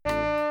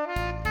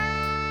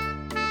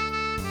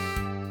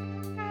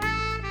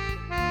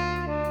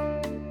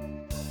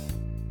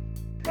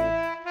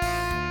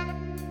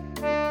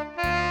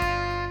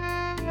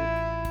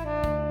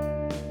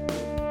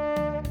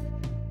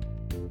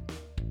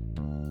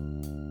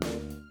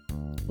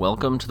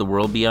Welcome to The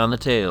World Beyond the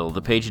Tale,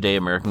 the Page a Day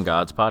American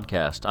Gods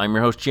podcast. I'm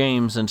your host,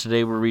 James, and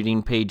today we're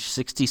reading page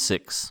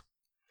 66.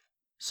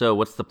 So,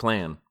 what's the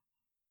plan?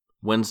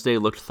 Wednesday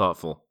looked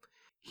thoughtful.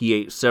 He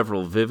ate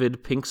several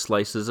vivid pink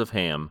slices of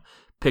ham,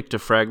 picked a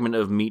fragment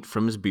of meat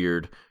from his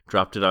beard,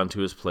 dropped it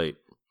onto his plate.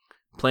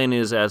 Plan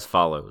is as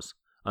follows.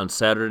 On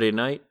Saturday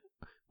night,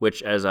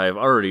 which, as I have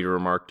already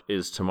remarked,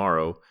 is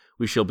tomorrow,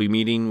 we shall be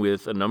meeting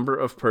with a number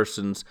of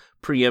persons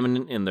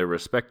preeminent in their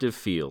respective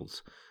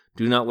fields.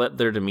 Do not let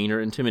their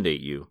demeanor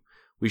intimidate you.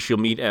 We shall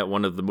meet at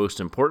one of the most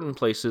important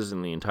places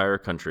in the entire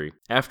country.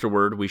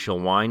 Afterward, we shall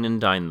wine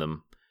and dine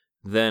them.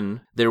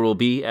 Then, there will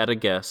be, at a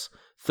guess,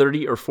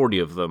 30 or 40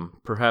 of them,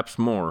 perhaps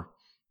more.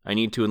 I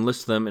need to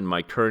enlist them in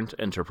my current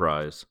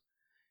enterprise.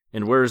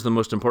 And where is the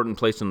most important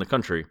place in the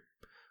country?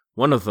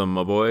 One of them,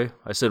 my boy.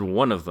 I said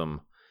one of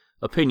them.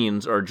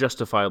 Opinions are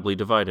justifiably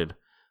divided.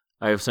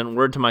 I have sent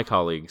word to my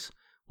colleagues.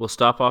 We'll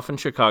stop off in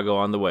Chicago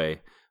on the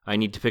way. I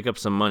need to pick up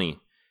some money.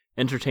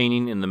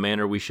 Entertaining in the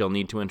manner we shall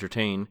need to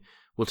entertain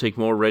will take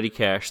more ready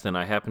cash than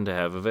I happen to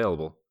have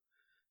available.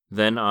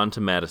 Then on to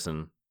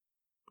Madison.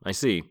 I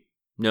see.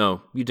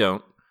 No, you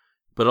don't.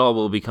 But all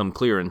will become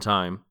clear in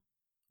time.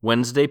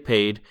 Wednesday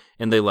paid,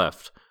 and they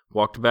left,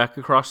 walked back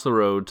across the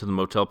road to the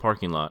motel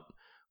parking lot.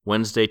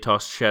 Wednesday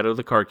tossed Shadow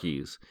the car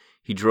keys.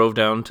 He drove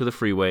down to the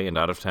freeway and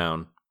out of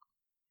town.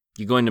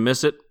 You going to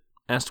miss it?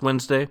 Asked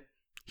Wednesday.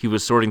 He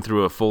was sorting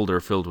through a folder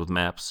filled with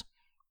maps.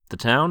 The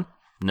town?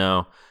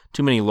 No.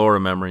 Too many Laura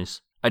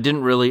memories. I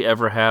didn't really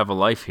ever have a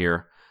life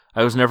here.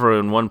 I was never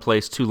in one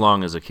place too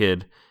long as a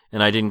kid,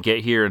 and I didn't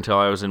get here until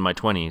I was in my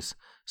 20s,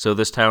 so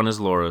this town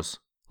is Laura's.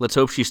 Let's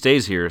hope she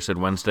stays here, said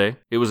Wednesday.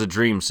 It was a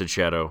dream, said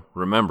Shadow.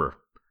 Remember.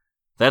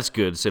 That's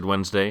good, said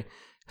Wednesday.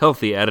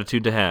 Healthy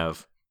attitude to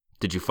have.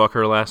 Did you fuck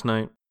her last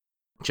night?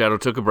 Shadow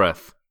took a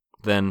breath.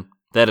 Then,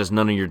 that is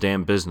none of your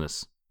damn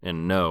business.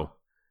 And no.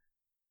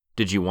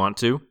 Did you want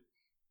to?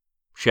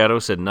 Shadow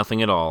said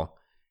nothing at all.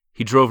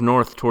 He drove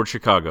north toward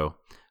Chicago.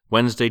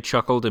 Wednesday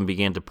chuckled and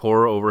began to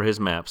pore over his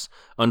maps,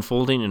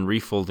 unfolding and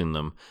refolding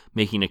them,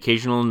 making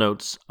occasional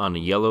notes on a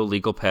yellow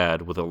legal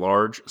pad with a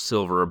large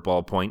silver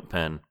ballpoint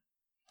pen.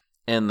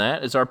 And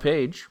that is our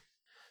page.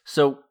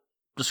 So,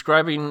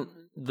 describing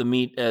the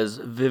meat as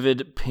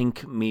vivid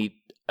pink meat,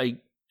 I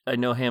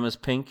know ham is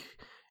pink,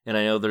 and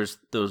I know there's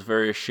those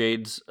various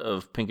shades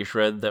of pinkish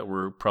red that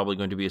we're probably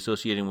going to be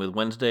associating with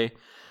Wednesday.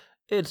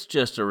 It's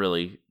just a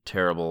really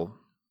terrible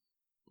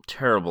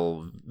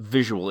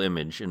visual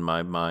image in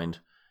my mind.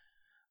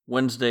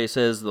 Wednesday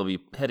says they'll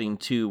be heading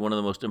to one of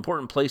the most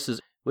important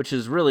places, which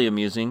is really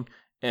amusing,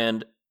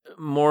 and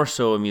more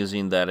so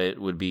amusing that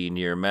it would be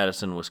near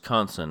Madison,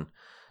 Wisconsin.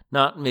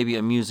 Not maybe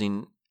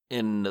amusing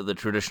in the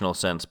traditional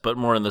sense, but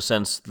more in the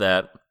sense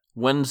that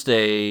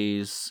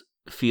Wednesday's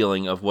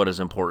feeling of what is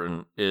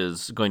important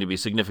is going to be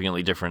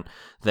significantly different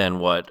than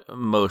what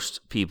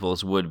most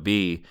people's would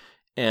be,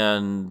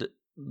 and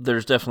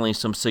there's definitely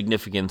some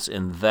significance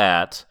in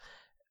that.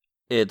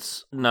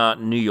 It's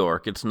not New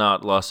York, it's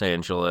not Los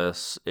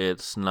Angeles,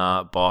 it's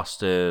not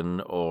Boston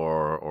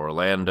or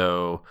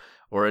Orlando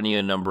or any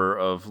number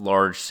of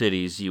large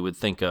cities you would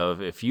think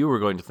of if you were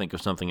going to think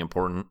of something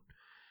important.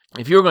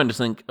 If you were going to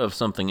think of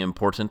something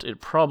important,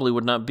 it probably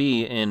would not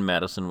be in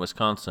Madison,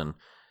 Wisconsin.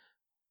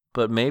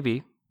 But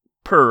maybe.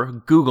 Per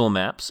Google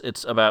Maps,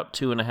 it's about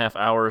 2.5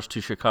 hours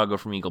to Chicago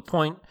from Eagle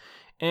Point,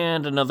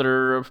 and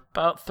another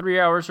about 3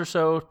 hours or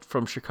so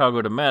from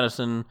Chicago to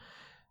Madison.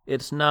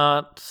 It's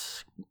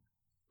not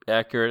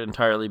accurate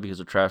entirely because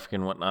of traffic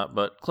and whatnot,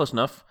 but close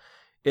enough.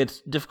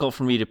 It's difficult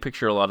for me to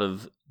picture a lot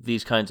of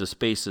these kinds of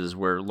spaces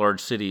where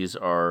large cities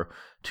are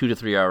 2 to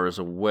 3 hours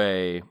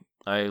away.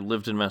 I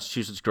lived in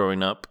Massachusetts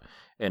growing up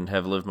and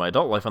have lived my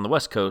adult life on the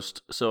West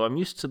Coast, so I'm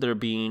used to there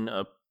being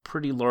a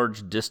pretty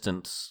large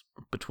distance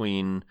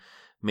between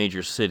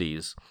major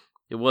cities.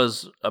 It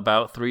was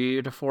about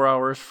 3 to 4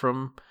 hours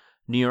from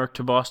New York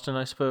to Boston,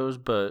 I suppose,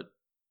 but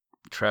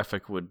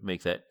traffic would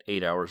make that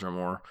 8 hours or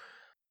more.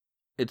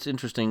 It's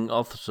interesting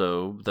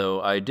also,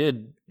 though, I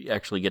did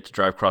actually get to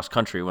drive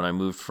cross-country when I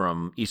moved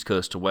from East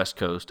Coast to West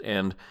Coast,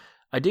 and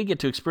I did get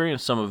to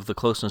experience some of the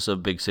closeness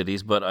of big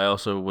cities, but I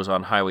also was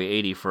on Highway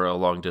 80 for a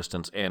long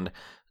distance, and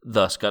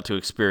thus got to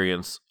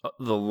experience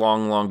the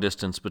long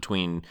distance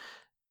between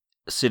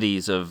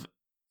cities of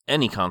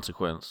any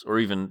consequence, or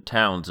even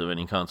towns of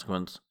any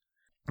consequence.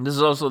 This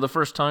is also the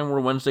first time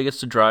where Wednesday gets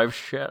to drive,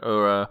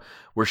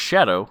 where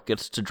Shadow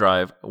gets to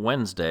drive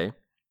Wednesday,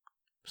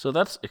 so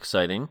that's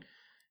exciting.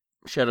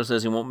 Shadow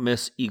says he won't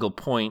miss Eagle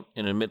Point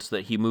and admits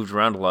that he moved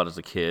around a lot as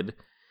a kid.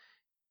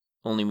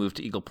 Only moved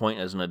to Eagle Point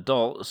as an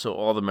adult, so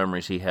all the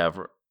memories he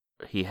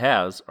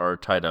has are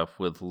tied up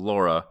with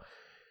Laura.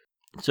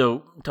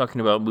 So, talking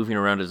about moving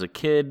around as a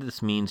kid,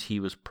 this means he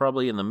was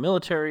probably in the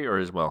military, or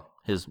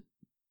his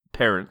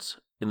parents,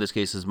 in this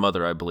case his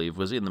mother, I believe,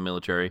 was in the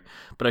military.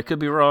 But I could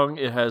be wrong.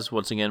 It has,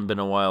 once again, been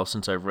a while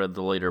since I've read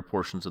the later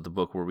portions of the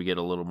book where we get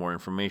a little more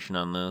information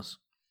on this.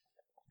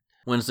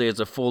 Wednesday is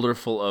a folder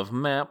full of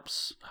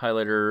maps,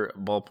 highlighter,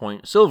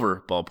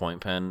 silver ballpoint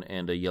pen,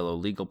 and a yellow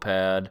legal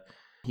pad.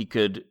 He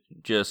could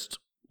just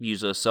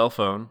use a cell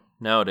phone,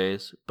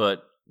 nowadays,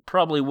 but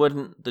probably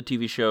wouldn't. The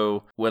TV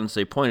show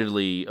Wednesday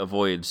pointedly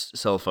avoids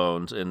cell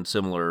phones and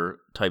similar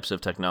types of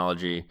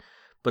technology,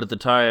 but at the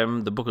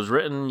time the book was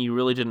written, you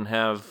really didn't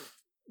have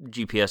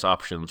GPS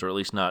options, or at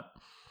least not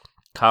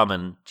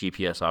common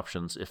GPS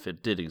options if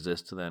it did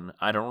exist then.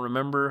 I don't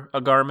remember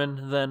a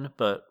Garmin then,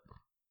 but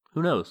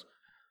who knows?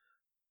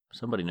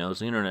 Somebody knows,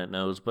 the internet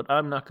knows, but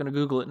I'm not going to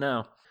Google it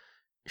now.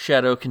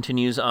 Shadow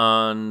continues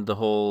on the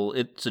whole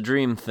 "it's a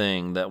dream"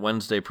 thing that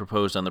Wednesday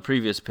proposed on the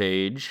previous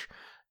page.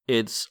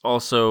 It's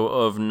also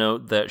of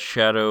note that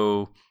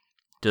Shadow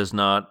does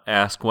not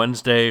ask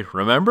Wednesday,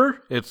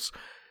 remember? It's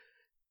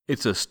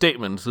a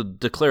statement, it's a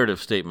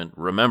declarative statement,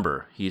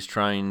 remember. He's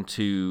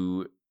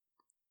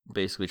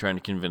basically trying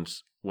to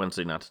convince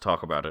Wednesday not to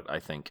talk about it, I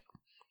think.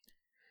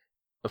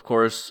 Of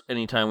course,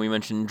 anytime we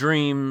mention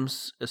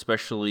dreams,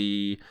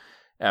 especially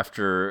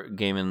after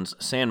Gaiman's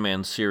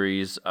Sandman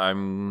series,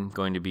 I'm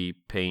going to be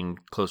paying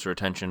closer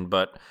attention,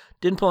 but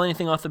didn't pull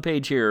anything off the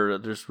page here.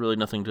 There's really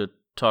nothing to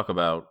talk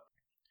about.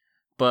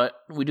 But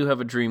we do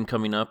have a dream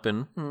coming up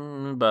in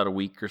about a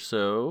week or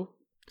so.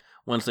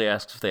 Wednesday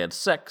asks if they had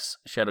sex.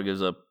 Shadow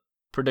gives a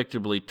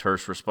predictably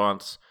terse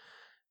response,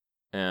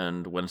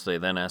 and Wednesday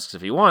then asks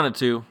if he wanted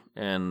to,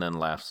 and then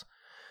laughs.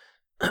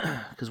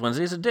 Because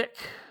Wednesday's a dick.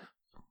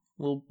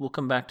 We'll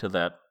come back to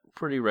that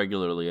pretty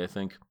regularly, I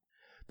think.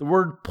 The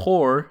word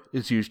 "poor"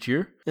 is used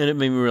here, and it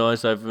made me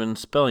realize I've been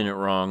spelling it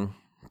wrong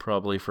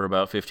probably for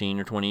about 15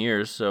 or 20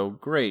 years, so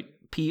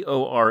great.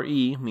 Pore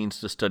means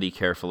to study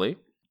carefully,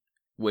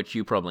 which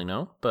you probably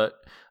know,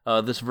 but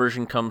this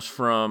version comes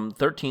from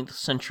 13th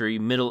century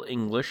Middle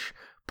English,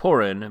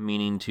 porin,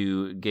 meaning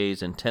to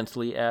gaze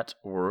intensely at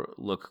or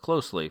look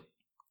closely.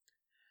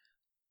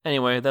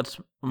 Anyway, that's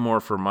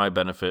more for my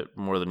benefit,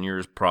 more than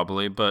yours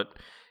probably, but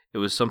it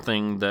was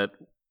something that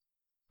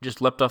just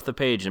leapt off the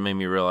page and made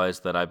me realize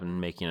that I've been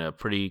making a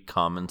pretty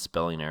common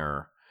spelling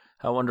error.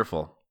 How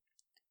wonderful.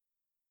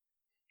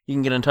 You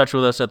can get in touch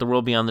with us at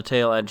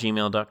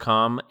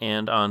theworldbeyondthetale@gmail.com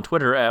and on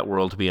Twitter at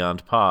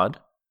worldbeyondpod.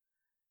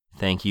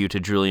 Thank you to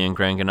Julian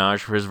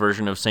Granganage for his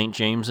version of St.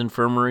 James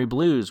Infirmary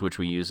Blues, which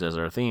we use as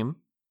our theme.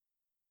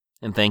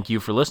 And thank you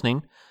for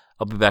listening.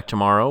 I'll be back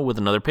tomorrow with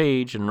another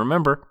page, and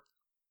remember,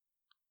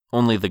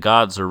 only the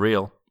gods are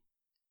real.